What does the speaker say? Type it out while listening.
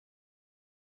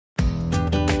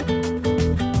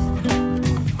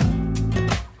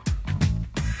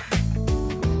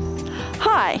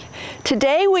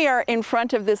Today we are in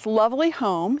front of this lovely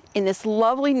home in this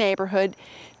lovely neighborhood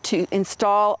to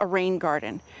install a rain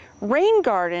garden. Rain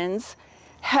gardens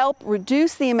help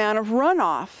reduce the amount of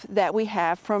runoff that we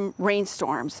have from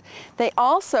rainstorms. They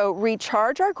also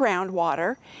recharge our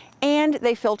groundwater and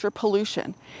they filter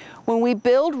pollution. When we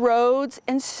build roads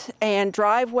and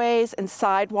driveways and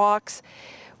sidewalks,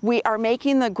 we are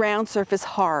making the ground surface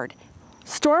hard.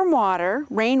 Stormwater,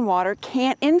 rainwater,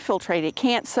 can't infiltrate, it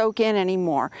can't soak in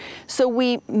anymore. So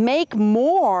we make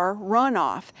more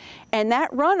runoff, and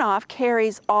that runoff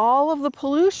carries all of the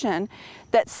pollution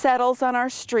that settles on our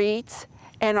streets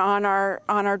and on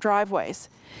our driveways.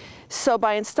 So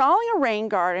by installing a rain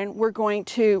garden, we're going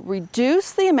to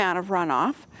reduce the amount of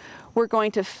runoff, we're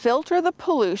going to filter the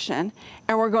pollution,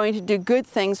 and we're going to do good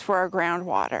things for our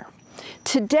groundwater.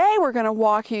 Today we're going to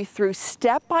walk you through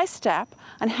step by step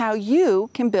on how you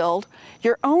can build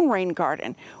your own rain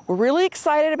garden. We're really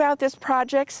excited about this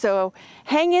project, so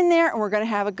hang in there and we're going to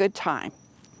have a good time.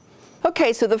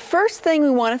 Okay, so the first thing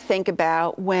we want to think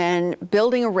about when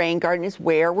building a rain garden is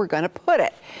where we're going to put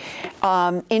it.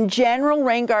 In general,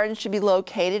 rain gardens should be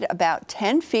located about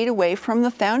 10 feet away from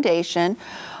the foundation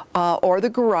or the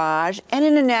garage and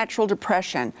in a natural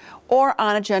depression or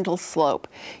on a gentle slope.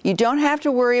 You don't have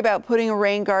to worry about putting a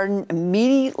rain garden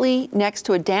immediately next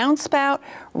to a downspout.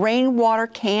 Rainwater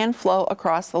can flow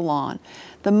across the lawn.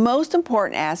 The most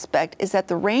important aspect is that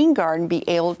the rain garden be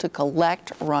able to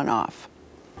collect runoff.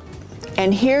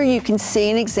 And here you can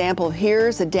see an example.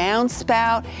 Here's a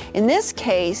downspout. In this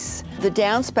case, the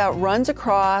downspout runs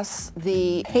across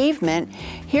the pavement.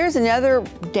 Here's another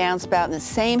downspout in the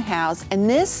same house, and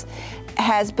this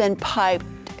has been piped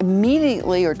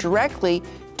immediately or directly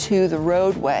to the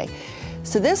roadway.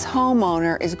 So this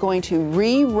homeowner is going to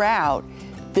reroute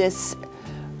this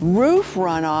roof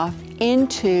runoff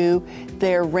into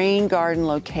their rain garden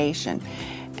location.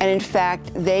 And in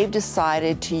fact, they've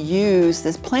decided to use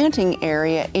this planting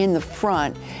area in the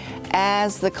front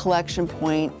as the collection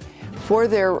point for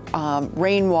their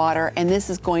rainwater, and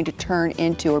this is going to turn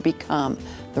into or become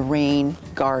the rain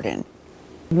garden.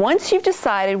 Once you've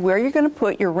decided where you're going to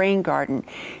put your rain garden,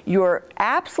 your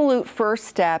absolute first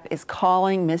step is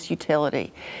calling Miss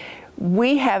Utility.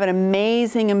 We have an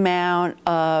amazing amount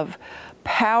of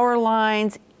power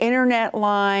lines, internet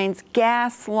lines,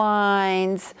 gas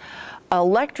lines,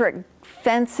 electric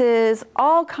fences,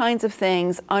 all kinds of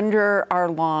things under our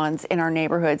lawns in our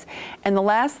neighborhoods. And the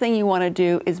last thing you want to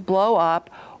do is blow up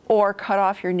or cut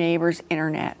off your neighbor's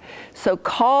internet. So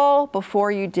call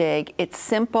before you dig. It's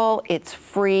simple, it's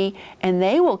free, and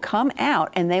they will come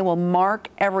out and they will mark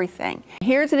everything.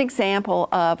 Here's an example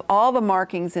of all the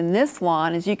markings in this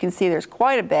lawn. As you can see, there's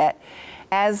quite a bit.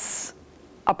 As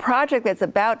a project that's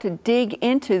about to dig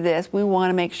into this, we want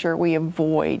to make sure we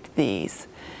avoid these.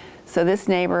 So this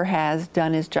neighbor has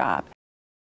done his job.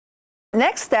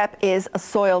 Next step is a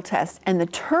soil test, and the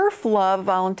Turf Love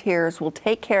volunteers will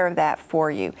take care of that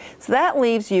for you. So that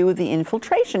leaves you with the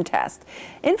infiltration test.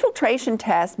 Infiltration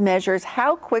test measures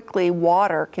how quickly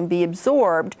water can be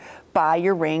absorbed by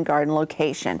your rain garden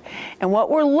location. And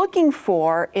what we're looking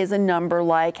for is a number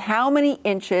like how many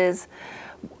inches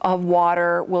of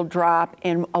water will drop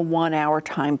in a 1 hour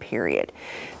time period.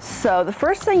 So the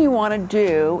first thing you want to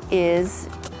do is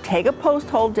take a post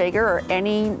hole digger or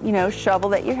any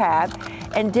shovel that you have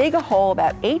and dig a hole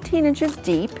about 18 inches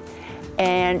deep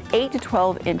and 8 to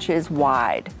 12 inches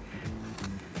wide.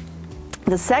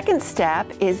 The second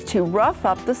step is to rough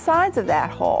up the sides of that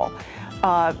hole.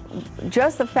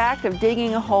 Just the fact of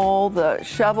digging a hole, the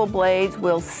shovel blades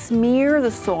will smear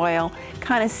the soil,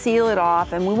 kind of seal it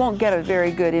off, and we won't get a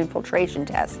very good infiltration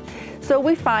test. So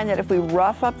we find that if we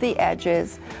rough up the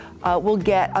edges, we'll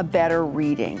get a better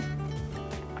reading.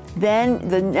 Then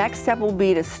the next step will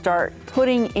be to start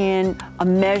putting in a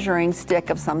measuring stick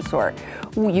of some sort.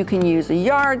 You can use a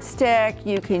yardstick,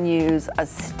 you can use a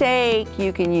stake,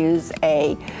 you can use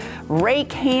a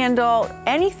rake handle,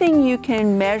 anything you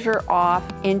can measure off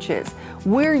inches.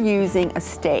 We're using a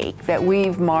stake that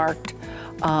we've marked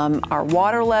our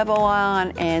water level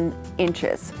on and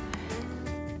inches.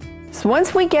 So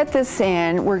once we get this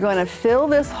in, we're going to fill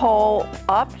this hole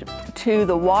up to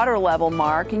the water level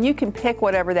mark, and you can pick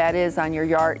whatever that is on your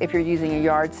yard if you're using a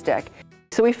yardstick.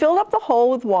 So we filled up the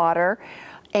hole with water,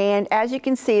 and as you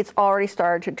can see, it's already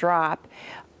started to drop.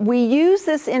 We use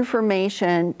this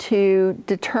information to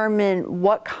determine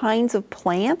what kinds of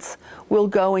plants will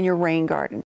go in your rain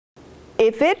garden.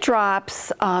 If it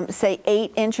drops, say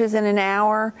 8 inches in an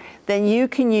hour, then you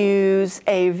can use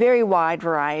a very wide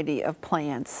variety of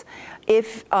plants.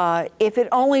 If it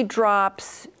only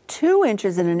drops 2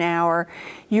 inches in an hour,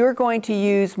 you're going to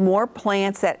use more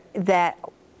plants that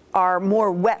are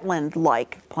more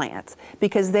wetland-like plants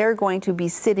because they're going to be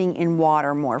sitting in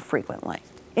water more frequently.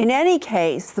 In any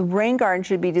case, the rain garden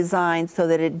should be designed so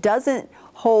that it doesn't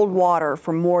hold water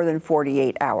for more than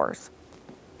 48 hours.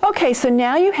 Okay, so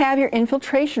now you have your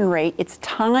infiltration rate. It's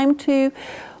time to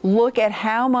look at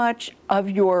how much of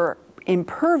your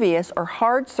impervious or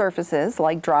hard surfaces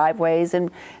like driveways and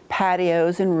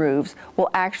patios and roofs will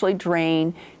actually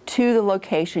drain to the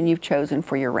location you've chosen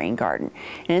for your rain garden.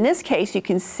 And in this case, you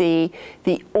can see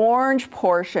the orange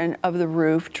portion of the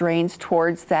roof drains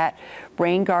towards that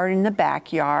rain garden in the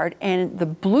backyard, and the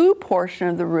blue portion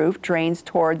of the roof drains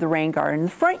toward the rain garden in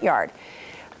the front yard.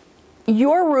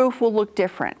 Your roof will look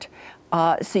different.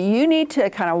 So you need to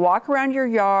kind of walk around your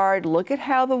yard, look at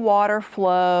how the water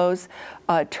flows.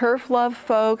 Turf Love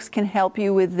folks can help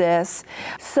you with this.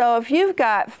 So if you've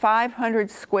got 500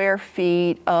 square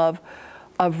feet of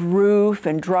roof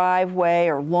and driveway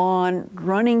or lawn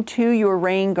running to your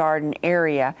rain garden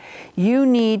area, you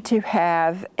need to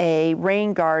have a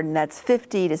rain garden that's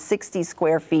 50 to 60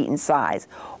 square feet in size,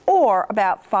 or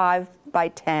about 5 by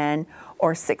 10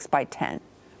 or 6 by 10.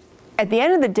 At the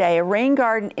end of the day, a rain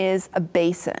garden is a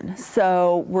basin.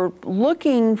 So we're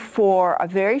looking for a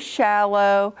very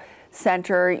shallow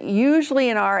center, usually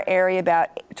in our area about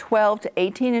 12 to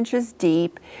 18 inches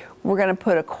deep. We're going to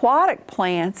put aquatic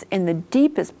plants in the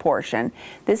deepest portion.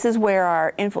 This is where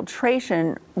our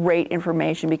infiltration rate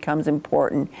information becomes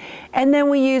important. And then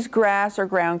we use grass or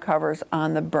ground covers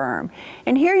on the berm.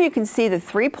 And here you can see the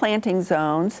 3 planting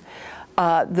zones.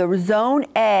 The zone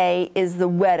A is the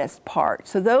wettest part.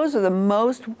 So those are the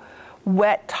most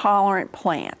wet tolerant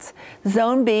plants.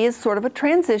 Zone B is sort of a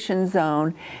transition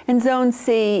zone, and zone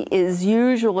C is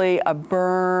usually a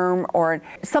berm or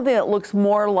something that looks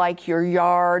more like your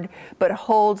yard but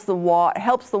holds the water,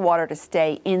 helps the water to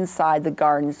stay inside the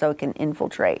garden so it can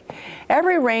infiltrate.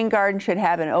 Every rain garden should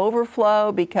have an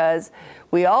overflow because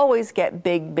we always get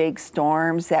big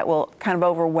storms that will kind of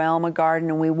overwhelm a garden,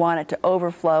 and we want it to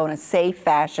overflow in a safe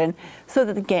fashion so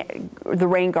that the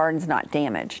rain garden's not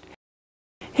damaged.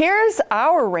 Here's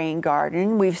our rain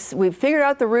garden. We've figured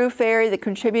out the roof area, the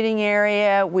contributing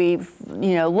area. We've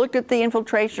looked at the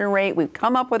infiltration rate. We've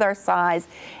come up with our size,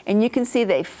 and you can see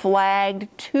they flagged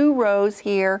 2 rows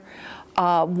here.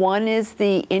 One is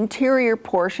the interior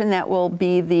portion that will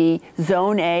be the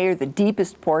zone A, or the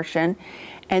deepest portion,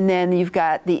 and then you've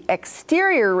got the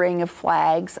exterior ring of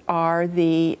flags are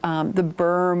the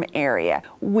berm area.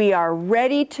 We are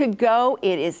ready to go.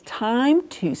 It is time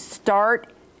to start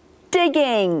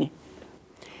digging.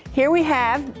 Here we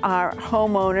have our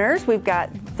homeowners. We've got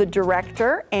the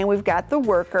director and we've got the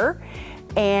worker,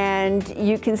 and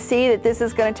you can see that this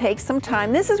is going to take some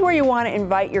time. This is where you want to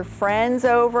invite your friends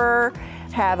over,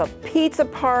 have a pizza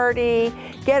party,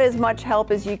 get as much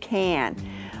help as you can,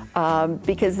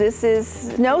 because this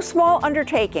is no small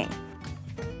undertaking.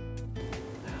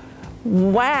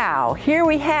 Wow, here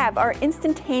we have our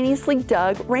instantaneously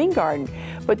dug rain garden.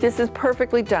 But this is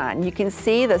perfectly done. You can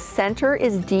see the center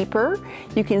is deeper.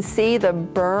 You can see the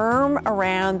berm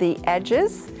around the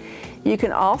edges. You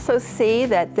can also see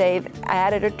that they've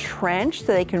added a trench so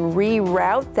they can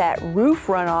reroute that roof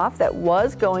runoff that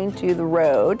was going to the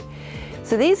road.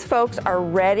 So these folks are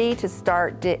ready to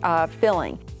start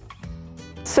filling.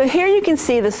 So here you can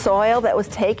see the soil that was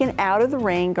taken out of the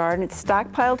rain garden. It's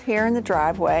stockpiled here in the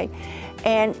driveway.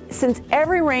 And since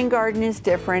every rain garden is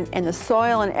different and the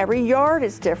soil in every yard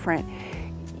is different,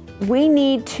 we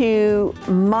need to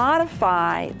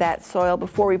modify that soil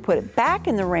before we put it back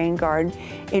in the rain garden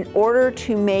in order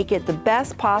to make it the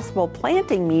best possible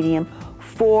planting medium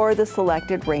for the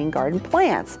selected rain garden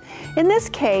plants. In this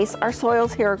case, our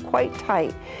soils here are quite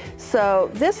tight.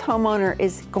 So this homeowner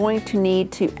is going to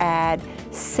need to add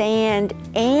sand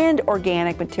and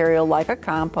organic material like a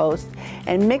compost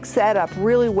and mix that up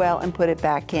really well and put it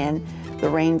back in the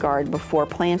rain garden before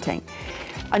planting.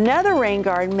 Another rain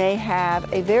garden may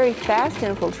have a very fast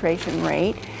infiltration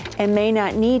rate and may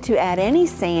not need to add any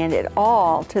sand at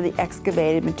all to the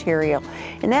excavated material.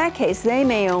 In that case, they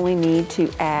may only need to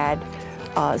add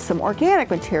some organic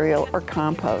material or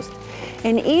compost.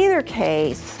 In either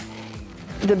case,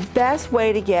 the best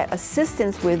way to get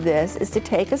assistance with this is to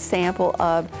take a sample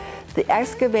of the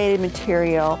excavated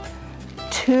material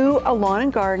to a lawn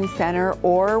and garden center,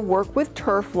 or work with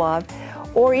Turf Love,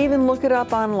 or even look it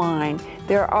up online.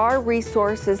 There are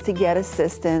resources to get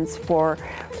assistance for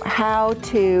how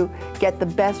to get the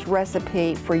best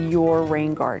recipe for your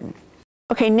rain garden.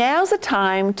 Okay, now's the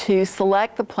time to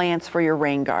select the plants for your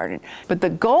rain garden. But the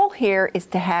goal here is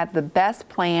to have the best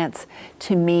plants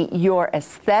to meet your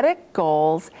aesthetic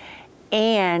goals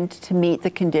and to meet the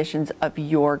conditions of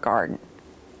your garden.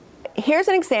 here's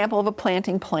an example of a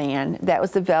planting plan that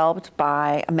was developed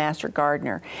by a master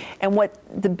gardener. And what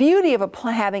the beauty of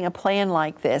having a plan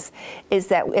like this is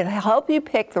that it'll help you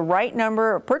pick the right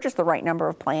number, or purchase the right number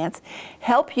of plants,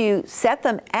 help you set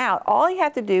them out. All you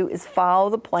have to do is follow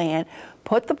the plan,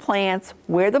 put the plants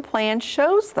where the plan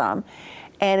shows them,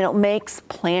 and it makes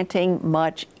planting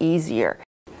much easier.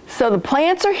 So the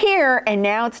plants are here, and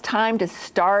now it's time to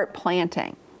start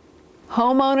planting.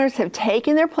 Homeowners have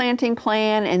taken their planting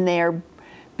plan and they're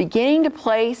beginning to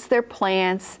place their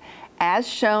plants as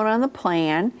shown on the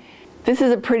plan. This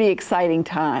is a pretty exciting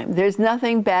time. There's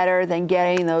nothing better than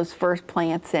getting those first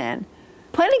plants in.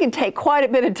 Planting can take quite a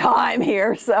bit of time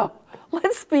here, so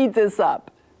let's speed this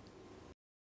up.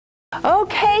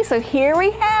 Okay, so here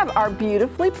we have our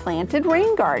beautifully planted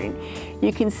rain garden.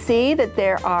 You can see that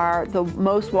there are the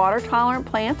most water tolerant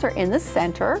plants are in the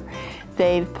center.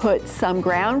 They've put some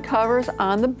ground covers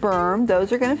on the berm.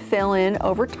 Those are going to fill in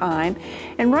over time.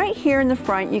 And right here in the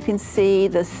front, you can see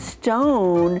the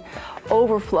stone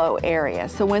overflow area.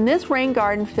 So when this rain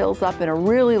garden fills up in a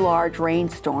really large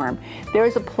rainstorm,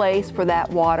 there's a place for that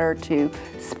water to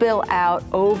spill out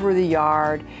over the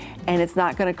yard, and it's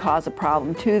not going to cause a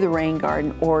problem to the rain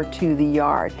garden or to the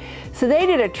yard. So they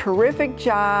did a terrific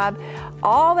job.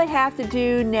 All they have to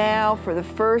do now for the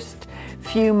first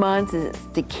few months is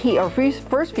to keep, or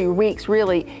first few weeks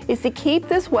really, is to keep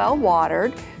this well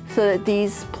watered so that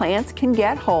these plants can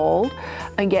get hold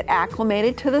and get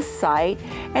acclimated to the site.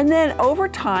 And then over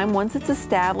time, once it's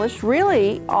established,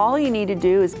 really all you need to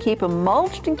do is keep them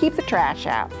mulched and keep the trash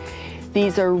out.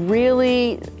 These are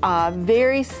really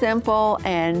very simple,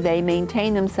 and they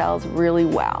maintain themselves really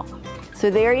well.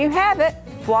 So there you have it,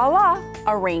 voila,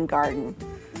 a rain garden.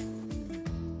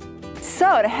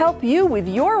 So to help you with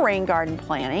your rain garden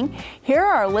planning, here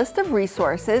are a list of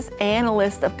resources and a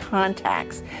list of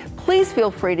contacts. Please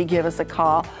feel free to give us a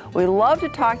call. We'd love to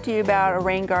talk to you about a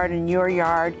rain garden in your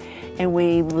yard, and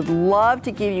we would love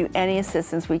to give you any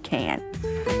assistance we can.